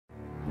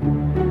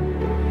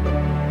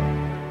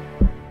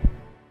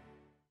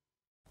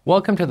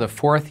Welcome to the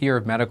fourth year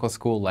of medical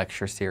school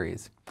lecture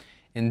series.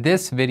 In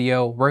this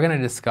video, we're going to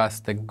discuss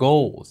the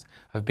goals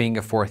of being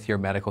a fourth year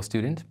medical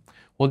student.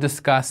 We'll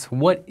discuss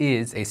what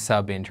is a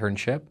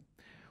sub-internship.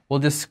 We'll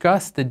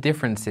discuss the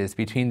differences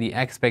between the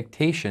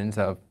expectations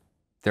of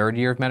third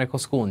year of medical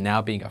school and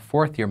now being a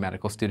fourth year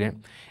medical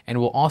student.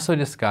 And we'll also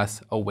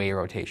discuss away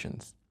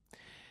rotations.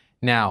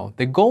 Now,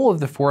 the goal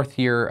of the fourth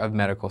year of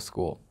medical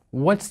school,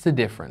 what's the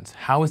difference?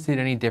 How is it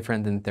any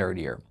different than third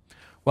year?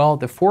 Well,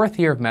 the fourth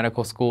year of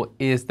medical school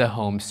is the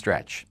home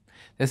stretch.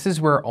 This is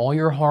where all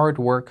your hard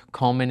work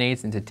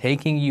culminates into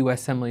taking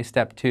USMLE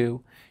Step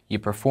 2, you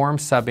perform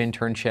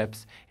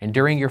sub-internships, and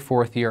during your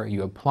fourth year,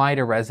 you apply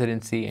to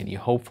residency and you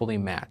hopefully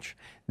match.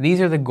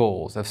 These are the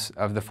goals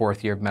of the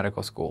fourth year of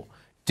medical school.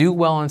 Do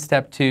well on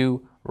Step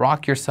 2,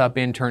 rock your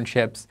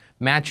sub-internships,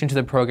 match into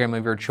the program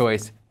of your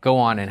choice, go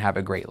on and have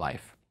a great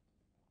life.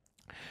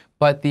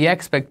 But the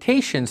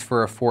expectations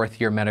for a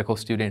fourth year medical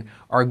student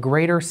are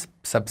greater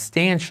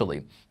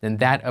substantially than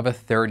that of a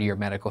third year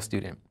medical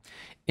student.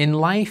 In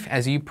life,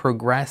 as you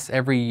progress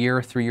every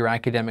year through your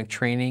academic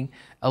training,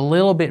 a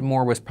little bit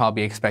more was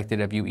probably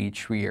expected of you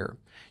each year.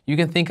 You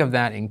can think of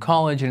that in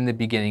college and in the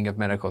beginning of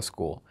medical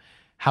school.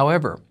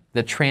 However,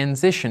 the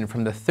transition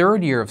from the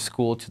third year of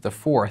school to the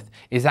fourth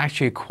is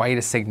actually quite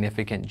a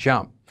significant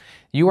jump.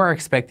 You are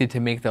expected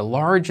to make the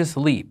largest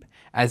leap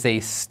as a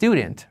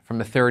student from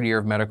the third year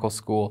of medical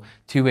school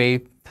to a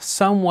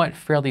somewhat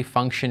fairly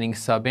functioning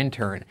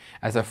sub-intern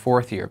as a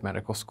fourth year of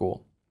medical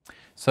school.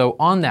 So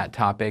on that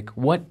topic,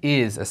 what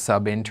is a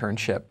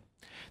sub-internship?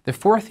 The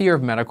fourth year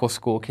of medical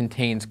school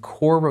contains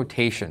core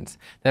rotations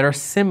that are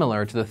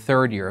similar to the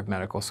third year of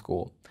medical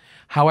school.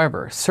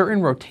 However,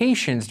 certain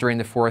rotations during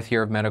the fourth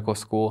year of medical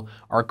school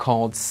are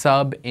called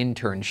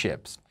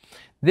sub-internships.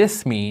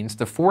 This means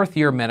the fourth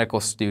year medical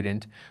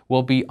student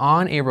will be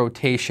on a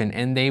rotation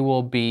and they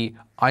will be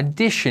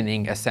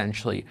auditioning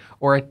essentially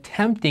or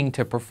attempting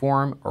to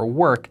perform or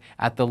work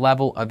at the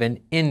level of an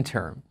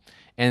intern.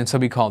 And so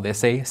we call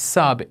this a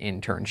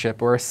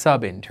sub-internship or a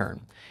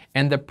sub-intern.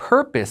 And the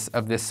purpose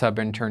of this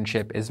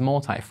sub-internship is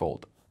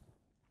multifold.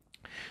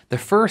 The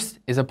first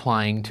is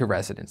applying to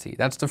residency.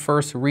 That's the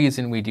first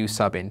reason we do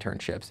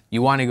sub-internships.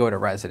 You want to go to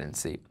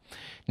residency.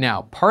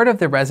 Now, part of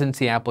the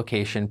residency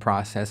application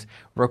process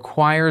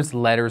requires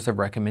letters of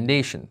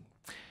recommendation.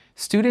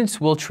 Students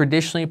will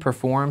traditionally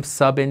perform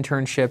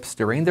sub-internships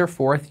during their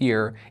fourth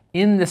year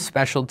in the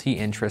specialty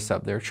interests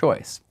of their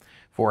choice.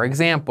 For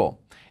example,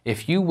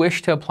 if you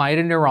wish to apply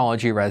to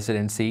neurology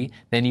residency,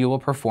 then you will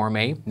perform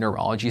a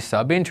neurology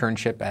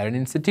sub-internship at an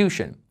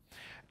institution.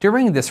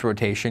 During this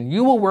rotation,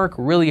 you will work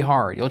really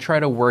hard. You'll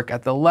try to work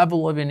at the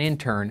level of an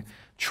intern,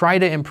 try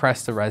to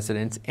impress the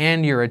residents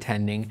and your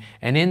attending,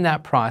 and in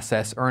that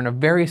process earn a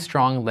very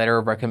strong letter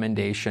of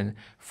recommendation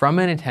from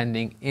an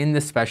attending in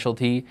the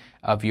specialty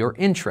of your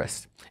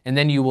interest. And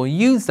then you will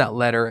use that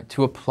letter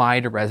to apply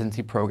to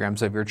residency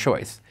programs of your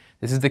choice.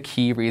 This is the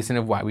key reason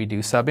of why we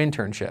do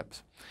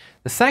sub-internships.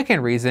 The second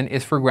reason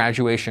is for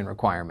graduation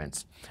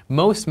requirements.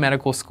 Most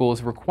medical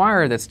schools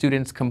require that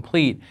students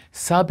complete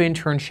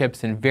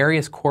sub-internships in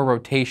various core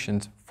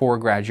rotations for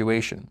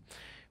graduation.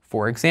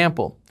 For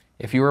example,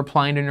 if you are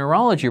applying to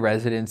neurology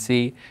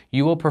residency,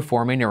 you will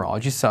perform a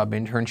neurology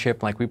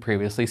sub-internship like we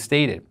previously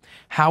stated.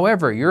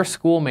 However, your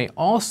school may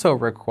also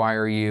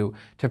require you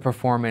to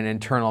perform an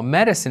internal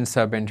medicine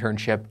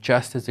sub-internship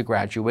just as a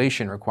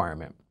graduation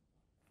requirement.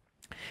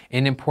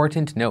 An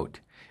important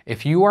note,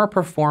 if you are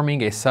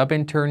performing a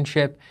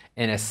sub-internship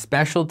in a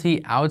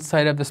specialty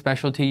outside of the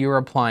specialty you're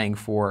applying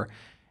for,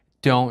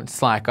 don't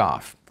slack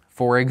off.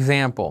 For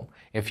example,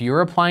 if you're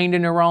applying to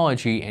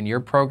neurology and your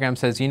program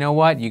says, you know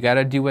what, you got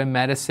to do a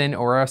medicine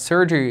or a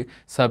surgery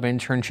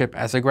sub-internship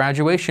as a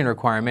graduation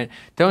requirement,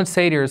 don't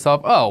say to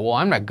yourself, oh, well,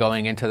 I'm not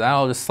going into that,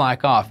 I'll just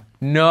slack off.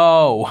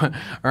 No, all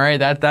right,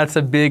 that's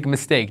a big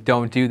mistake.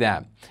 Don't do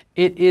that.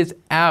 It is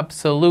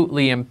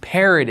absolutely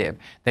imperative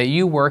that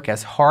you work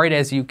as hard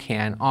as you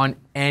can on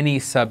any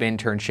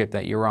sub-internship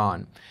that you're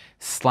on.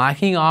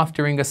 Slacking off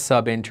during a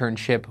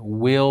sub-internship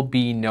will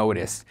be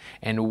noticed,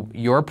 and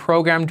your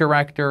program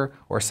director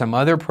or some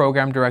other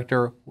program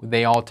director,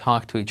 they all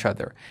talk to each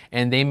other,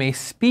 and they may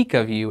speak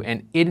of you,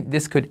 and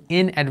this could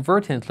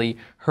inadvertently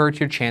hurt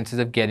your chances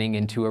of getting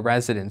into a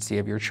residency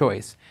of your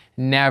choice.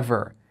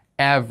 Never,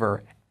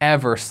 ever,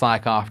 ever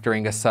slack off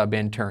during a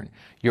sub-intern.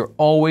 You're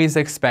always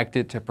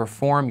expected to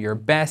perform your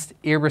best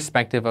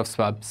irrespective of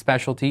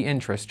specialty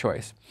interest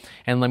choice.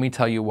 And let me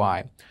tell you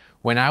why.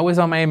 When I was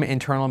on my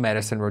internal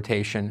medicine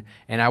rotation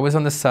and I was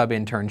on the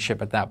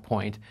sub-internship at that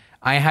point,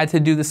 I had to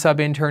do the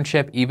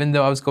sub-internship even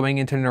though I was going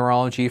into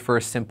neurology for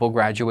a simple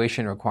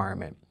graduation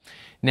requirement.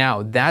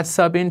 Now, that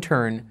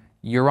sub-intern,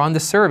 you're on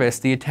the service,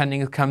 the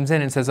attending comes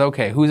in and says,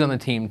 okay, who's on the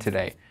team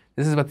today?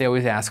 This is what they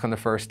always ask on the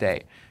first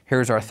day.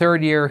 Here's our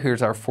third year,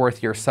 here's our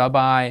fourth year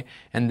sub-I,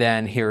 and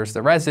then here's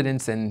the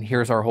residents, and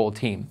here's our whole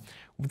team.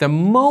 The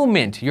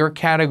moment you're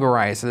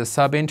categorized as a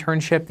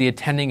sub-internship, the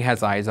attending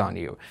has eyes on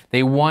you.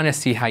 They want to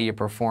see how you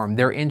perform.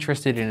 They're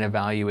interested in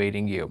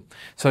evaluating you.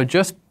 So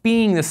just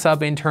being the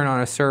sub-intern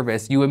on a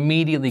service, you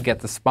immediately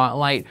get the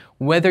spotlight,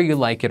 whether you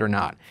like it or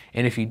not.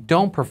 And if you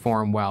don't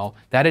perform well,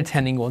 that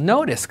attending will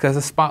notice because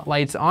the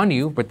spotlight's on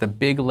you with the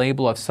big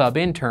label of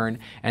sub-intern,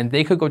 and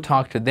they could go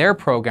talk to their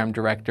program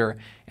director,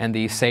 and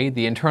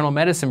the internal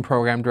medicine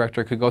program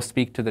director could go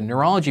speak to the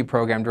neurology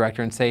program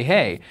director and say,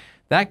 hey,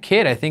 that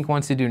kid I think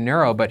wants to do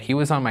neuro, but he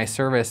was on my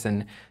service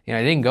and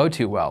it didn't go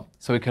too well.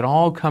 So it could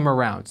all come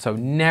around. So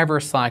never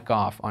slack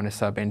off on a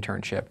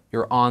sub-internship.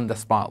 You're on the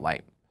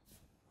spotlight.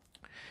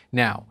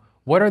 Now,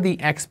 what are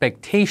the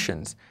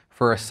expectations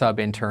for a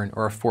sub-intern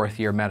or a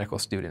fourth-year medical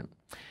student?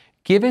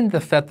 Given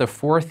that the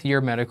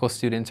fourth-year medical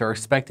students are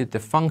expected to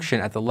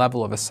function at the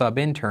level of a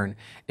sub-intern,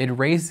 it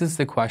raises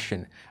the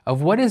question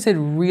of what does it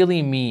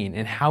really mean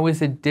and how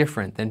is it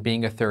different than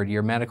being a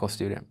third-year medical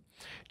student?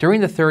 During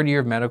the third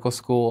year of medical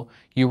school,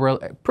 you were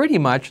pretty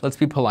much, let's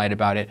be polite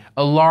about it,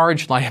 a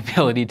large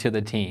liability to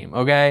the team,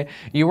 okay?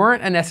 You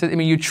weren't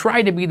you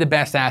tried to be the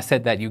best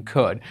asset that you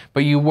could,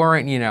 but you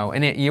weren't,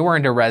 you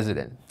weren't a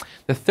resident.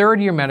 The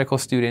third year medical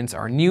students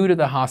are new to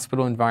the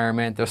hospital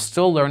environment. They're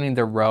still learning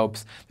the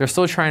ropes. They're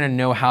still trying to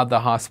know how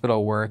the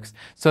hospital works.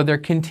 So they're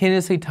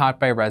continuously taught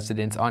by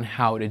residents on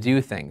how to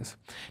do things.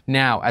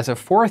 Now, as a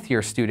fourth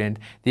year student,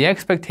 the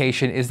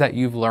expectation is that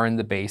you've learned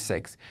the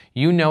basics.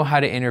 You know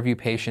how to interview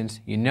patients.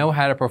 You know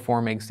how to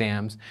perform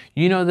exams.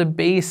 You know the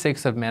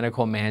basics of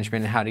medical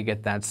management and how to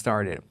get that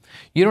started.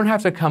 You don't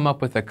have to come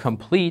up with a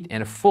complete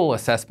and full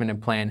assessment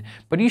and plan,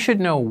 but you should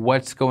know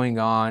what's going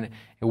on,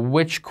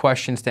 which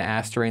questions to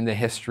ask during the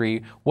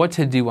history, what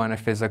to do on a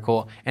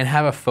physical, and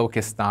have a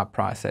focused thought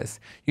process.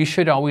 You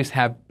should always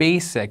have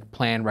basic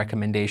plan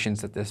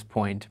recommendations at this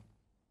point.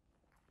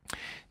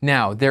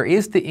 Now, there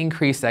is the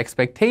increased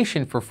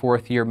expectation for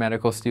fourth-year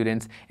medical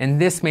students, and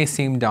this may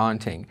seem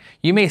daunting.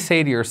 You may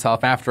say to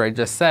yourself after I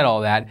just said all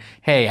that,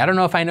 hey, I don't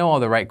know if I know all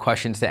the right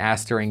questions to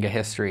ask during a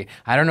history.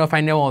 I don't know if I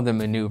know all the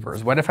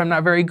maneuvers. What if I'm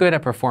not very good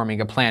at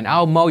performing a plan?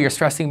 Oh, Mo, you're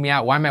stressing me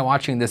out. Why am I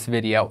watching this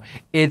video?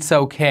 It's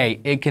okay.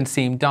 It can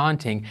seem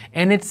daunting,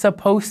 and it's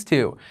supposed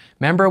to.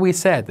 Remember we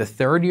said the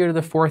third year to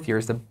the fourth year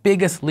is the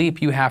biggest leap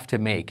you have to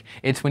make.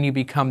 It's when you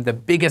become the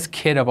biggest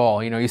kid of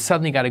all. You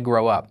suddenly got to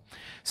grow up.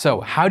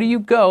 So how do you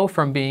go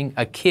from being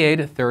a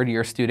kid,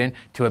 third-year student,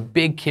 to a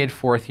big kid,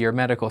 fourth-year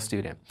medical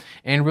student?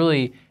 And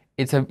really,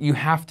 you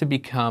have to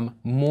become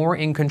more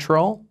in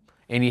control,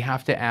 and you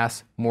have to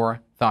ask more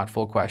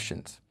thoughtful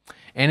questions.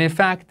 And in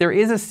fact, there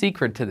is a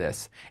secret to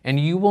this, and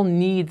you will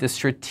need the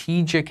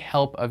strategic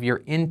help of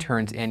your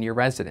interns and your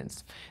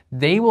residents.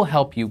 They will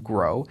help you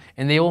grow,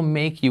 and they will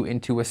make you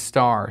into a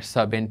star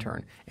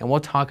sub-intern. And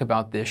we'll talk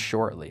about this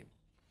shortly.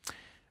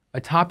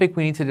 A topic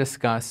we need to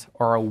discuss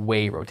are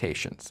away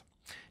rotations.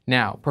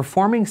 Now,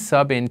 performing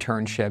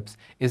sub-internships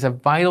is a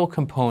vital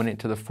component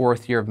to the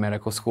fourth year of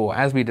medical school,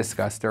 as we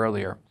discussed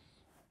earlier.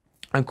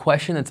 A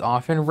question that's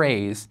often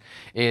raised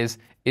is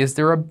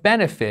there a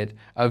benefit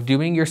of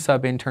doing your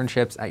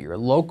sub-internships at your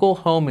local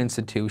home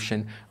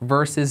institution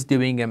versus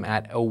doing them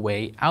at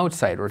away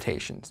outside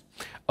rotations?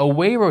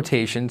 Away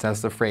rotations,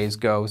 as the phrase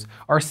goes,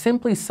 are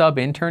simply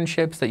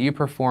sub-internships that you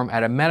perform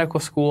at a medical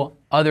school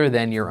other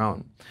than your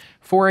own.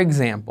 For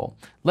example,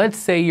 let's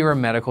say you're a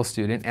medical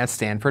student at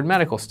Stanford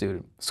Medical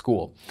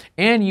School,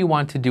 and you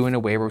want to do an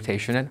away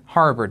rotation at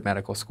Harvard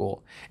Medical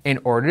School. In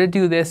order to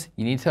do this,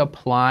 you need to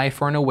apply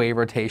for an away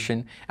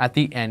rotation at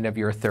the end of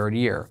your third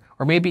year,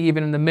 or maybe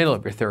even in the middle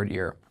of your third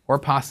year, or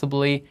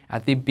possibly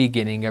at the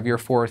beginning of your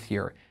fourth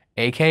year,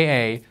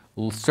 aka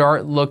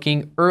start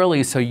looking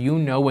early so you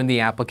know when the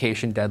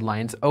application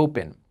deadlines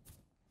open.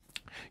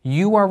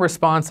 You are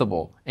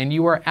responsible, and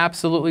you are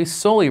absolutely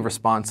solely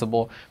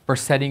responsible for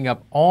setting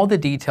up all the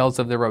details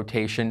of the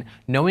rotation,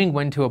 knowing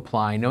when to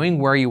apply, knowing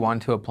where you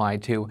want to apply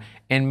to,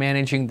 and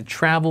managing the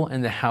travel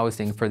and the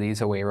housing for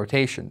these away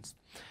rotations.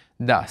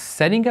 Thus,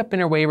 setting up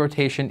an away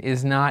rotation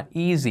is not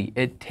easy.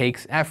 It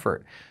takes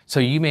effort. So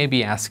you may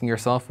be asking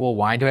yourself, well,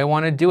 why do I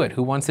want to do it?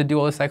 Who wants to do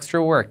all this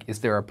extra work? Is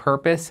there a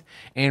purpose?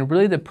 And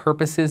really the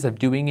purposes of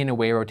doing an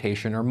away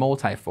rotation are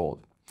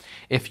multifold.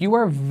 If you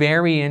are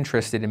very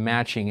interested in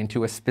matching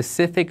into a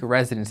specific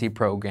residency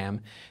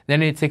program,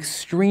 then it's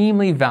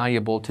extremely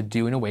valuable to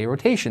do an away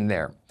rotation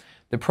there.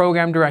 The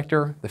program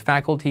director, the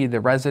faculty,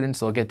 the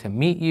residents will get to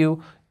meet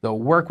you, they'll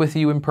work with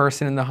you in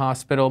person in the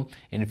hospital,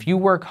 and if you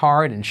work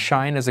hard and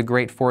shine as a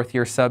great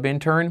fourth-year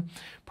sub-intern,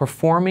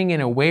 performing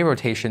an away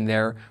rotation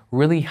there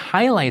really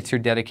highlights your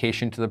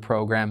dedication to the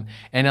program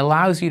and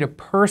allows you to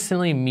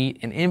personally meet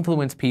and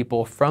influence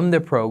people from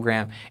the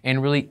program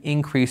and really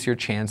increase your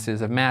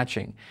chances of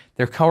matching.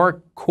 Their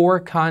core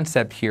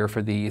concept here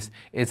for these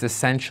is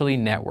essentially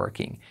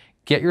networking.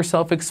 Get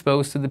yourself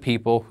exposed to the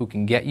people who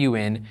can get you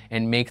in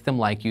and make them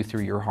like you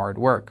through your hard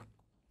work.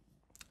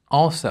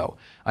 Also,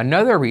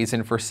 another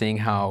reason for seeing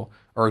how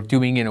or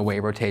doing an away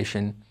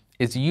rotation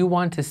is you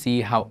want to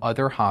see how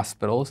other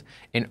hospitals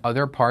in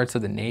other parts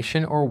of the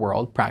nation or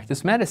world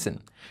practice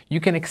medicine.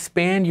 You can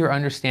expand your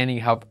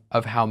understanding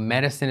of how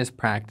medicine is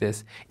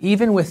practiced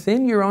even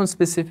within your own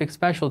specific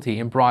specialty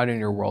and broaden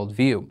your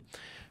worldview.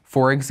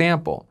 For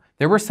example,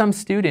 there were some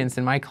students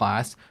in my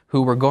class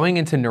who were going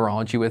into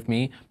neurology with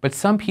me, but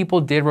some people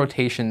did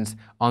rotations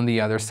on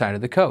the other side of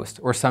the coast,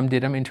 or some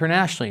did them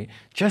internationally,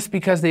 just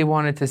because they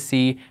wanted to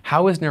see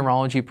how is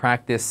neurology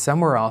practiced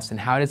somewhere else and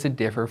how does it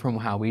differ from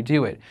how we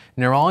do it.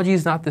 Neurology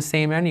is not the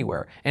same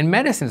anywhere, and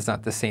medicine is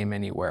not the same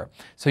anywhere.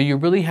 So you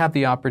really have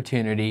the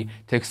opportunity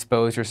to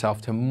expose yourself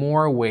to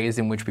more ways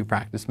in which we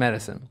practice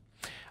medicine.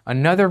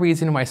 Another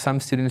reason why some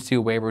students do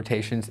away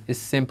rotations is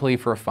simply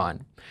for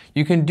fun.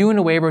 You can do an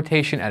away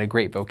rotation at a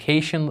great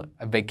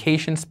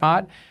vacation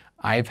spot.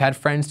 I've had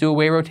friends do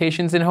away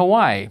rotations in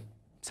Hawaii.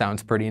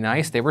 Sounds pretty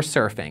nice. They were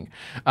surfing.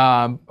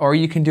 Or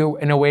you can do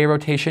an away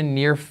rotation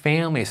near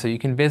family so you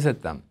can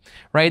visit them,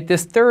 right?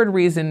 This third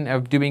reason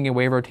of doing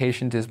away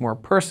rotations is more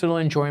personal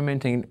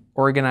enjoyment and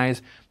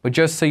organized, but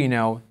just so you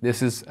know,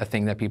 this is a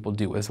thing that people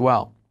do as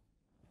well.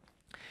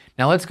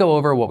 Now let's go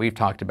over what we've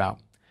talked about.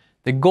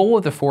 The goal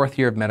of the fourth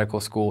year of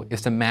medical school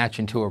is to match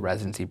into a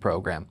residency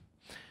program.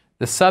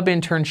 The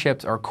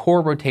sub-internships are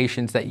core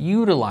rotations that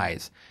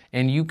utilize,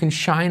 and you can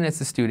shine as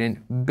a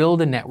student,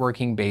 build a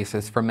networking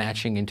basis for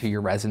matching into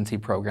your residency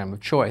program of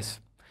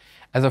choice.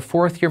 As a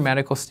fourth year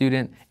medical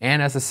student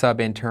and as a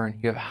sub-intern,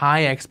 you have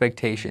high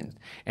expectations,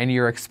 and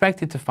you're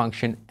expected to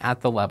function at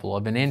the level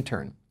of an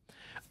intern.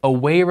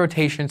 Away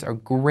rotations are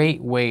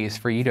great ways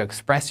for you to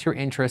express your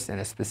interest in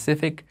a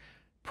specific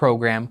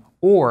program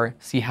or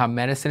see how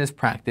medicine is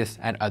practiced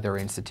at other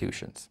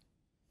institutions.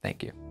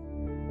 Thank you.